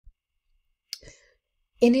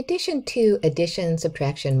In addition to addition,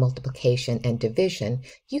 subtraction, multiplication, and division,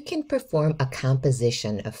 you can perform a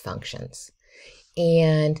composition of functions.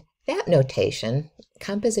 And that notation,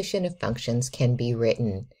 composition of functions, can be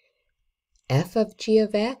written f of g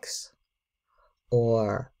of x,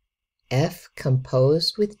 or f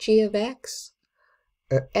composed with g of x,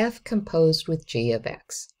 or f composed with g of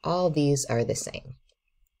x. All these are the same.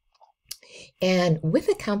 And with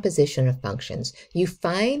a composition of functions, you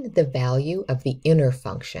find the value of the inner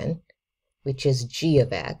function, which is g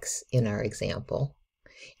of x in our example,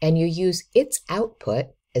 and you use its output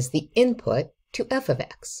as the input to f of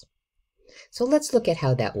x. So let's look at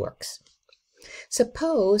how that works.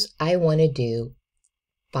 Suppose I want to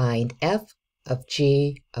find f of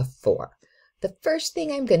g of 4. The first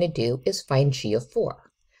thing I'm going to do is find g of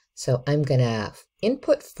 4. So I'm going to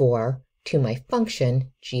input 4 to my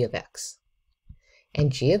function g of x.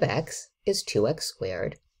 And g of x is 2x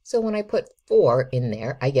squared. So when I put 4 in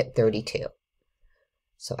there, I get 32.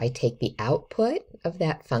 So I take the output of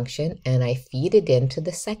that function and I feed it into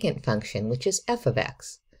the second function, which is f of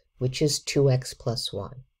x, which is 2x plus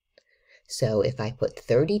 1. So if I put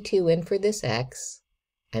 32 in for this x,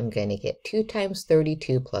 I'm going to get 2 times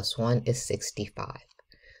 32 plus 1 is 65.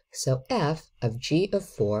 So f of g of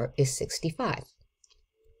 4 is 65.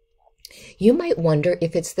 You might wonder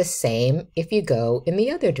if it's the same if you go in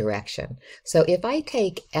the other direction. So if I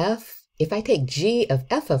take g of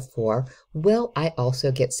f of 4, will I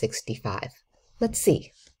also get 65? Let's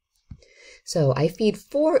see. So I feed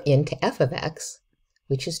 4 into f of x,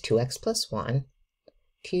 which is 2x plus 1.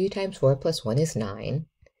 2 times 4 plus 1 is 9.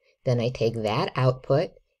 Then I take that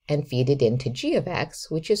output and feed it into g of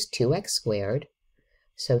x, which is 2x squared.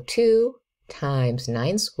 So 2 times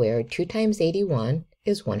 9 squared, 2 times 81,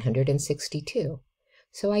 is 162.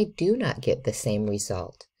 So I do not get the same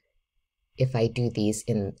result if I do these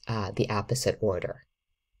in the opposite order.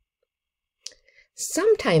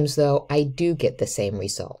 Sometimes, though, I do get the same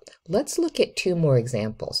result. Let's look at 2 more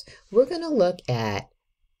examples. We're going to look at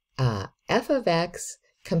f of x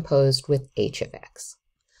composed with h of x.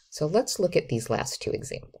 So let's look at these last 2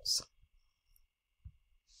 examples.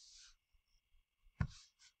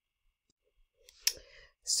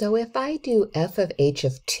 So if I do f of h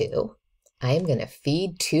of 2, I am going to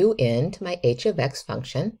feed 2 into my h of x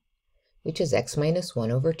function, which is x minus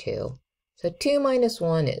 1 over 2. So 2 minus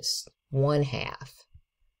 1 is 1/2.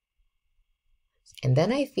 And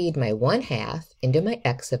then I feed my 1/2 into my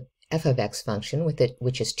f of x function,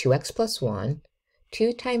 which is 2x plus 1.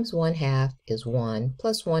 2 times 1/2 is 1,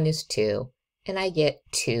 plus 1 is 2, and I get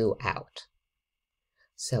 2 out.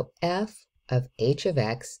 So f of h of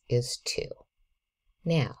x is 2.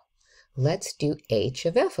 Now, let's do h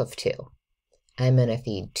of f of 2. I'm going to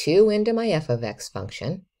feed 2 into my f of x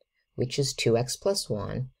function, which is 2x plus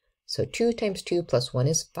 1. So 2 times 2 plus 1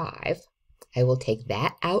 is 5. I will take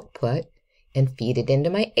that output and feed it into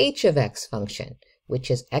my h of x function, which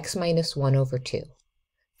is x minus 1 over 2.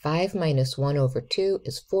 5 minus 1 over 2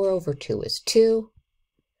 is 4 over 2 is 2.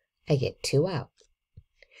 I get 2 out.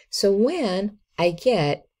 So when I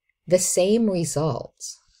get the same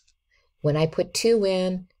results, when I put 2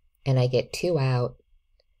 in and I get 2 out,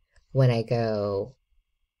 when I go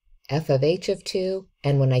f of h of 2,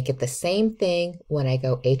 and when I get the same thing when I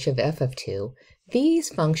go h of f of 2, these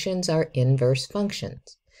functions are inverse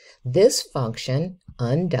functions. This function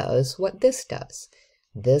undoes what this does.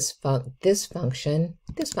 This function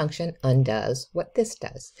undoes what this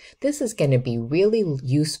does. This is going to be really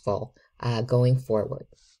useful going forward.